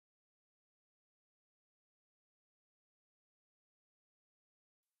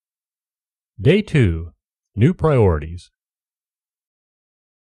Day 2. New Priorities.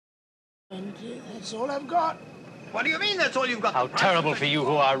 And that's all I've got. What do you mean that's all you've got? How terrible for you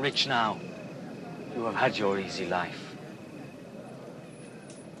who are rich now. You have had your easy life.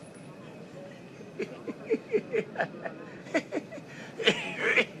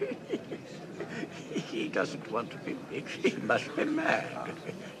 He doesn't want to be rich. He must be mad.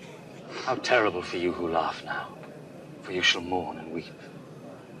 How terrible for you who laugh now, for you shall mourn and weep.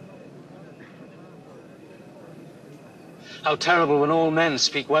 How terrible when all men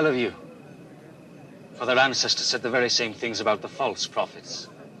speak well of you, for their ancestors said the very same things about the false prophets.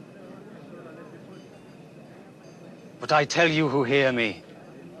 But I tell you who hear me,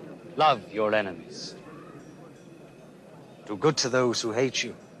 love your enemies. Do good to those who hate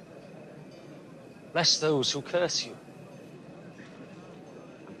you. Bless those who curse you.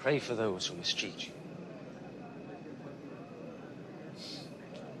 And pray for those who mistreat you.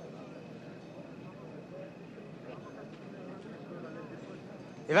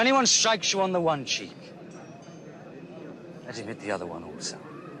 If anyone strikes you on the one cheek, let him hit the other one also.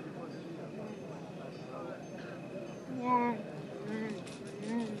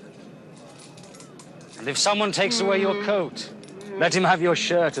 And if someone takes away your coat, let him have your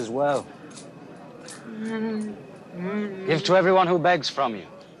shirt as well. Give to everyone who begs from you.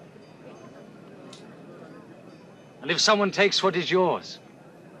 And if someone takes what is yours,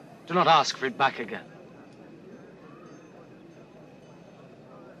 do not ask for it back again.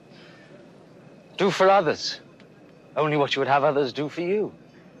 Do for others only what you would have others do for you.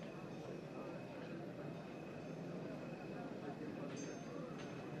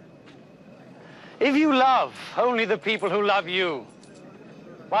 If you love only the people who love you,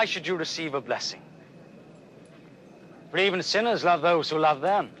 why should you receive a blessing? For even sinners love those who love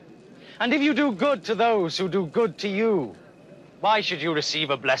them. And if you do good to those who do good to you, why should you receive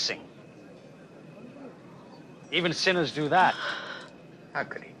a blessing? Even sinners do that. How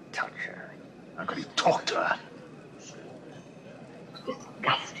could he touch her? How could he talk to her?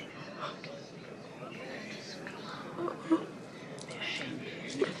 Disgusting.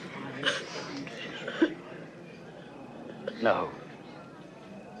 No.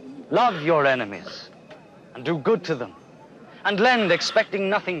 Love your enemies and do good to them and lend expecting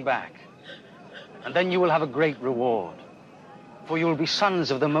nothing back. And then you will have a great reward, for you will be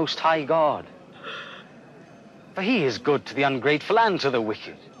sons of the Most High God. For he is good to the ungrateful and to the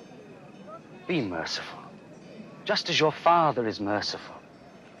wicked. Be merciful, just as your Father is merciful.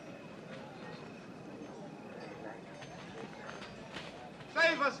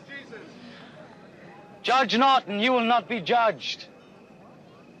 Save us, Jesus! Judge not, and you will not be judged.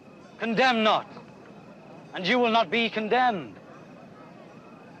 Condemn not, and you will not be condemned.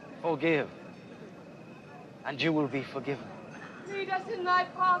 Forgive, and you will be forgiven. Lead us in thy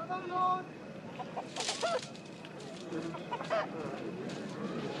path, O Lord.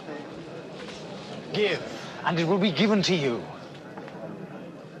 Give, and it will be given to you.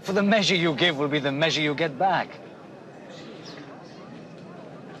 For the measure you give will be the measure you get back.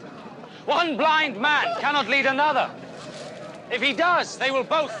 One blind man cannot lead another. If he does, they will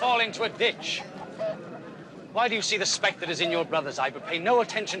both fall into a ditch. Why do you see the speck that is in your brother's eye, but pay no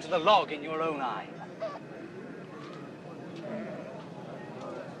attention to the log in your own eye?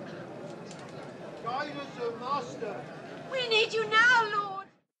 Guide us, O Master. We need you now, Lord.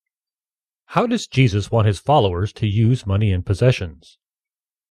 How does Jesus want his followers to use money and possessions?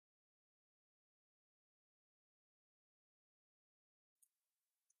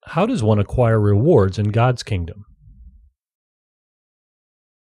 How does one acquire rewards in God's kingdom?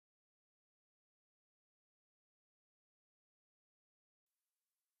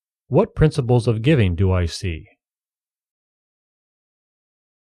 What principles of giving do I see?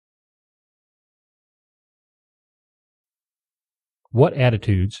 What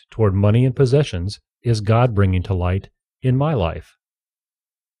attitudes toward money and possessions is God bringing to light in my life?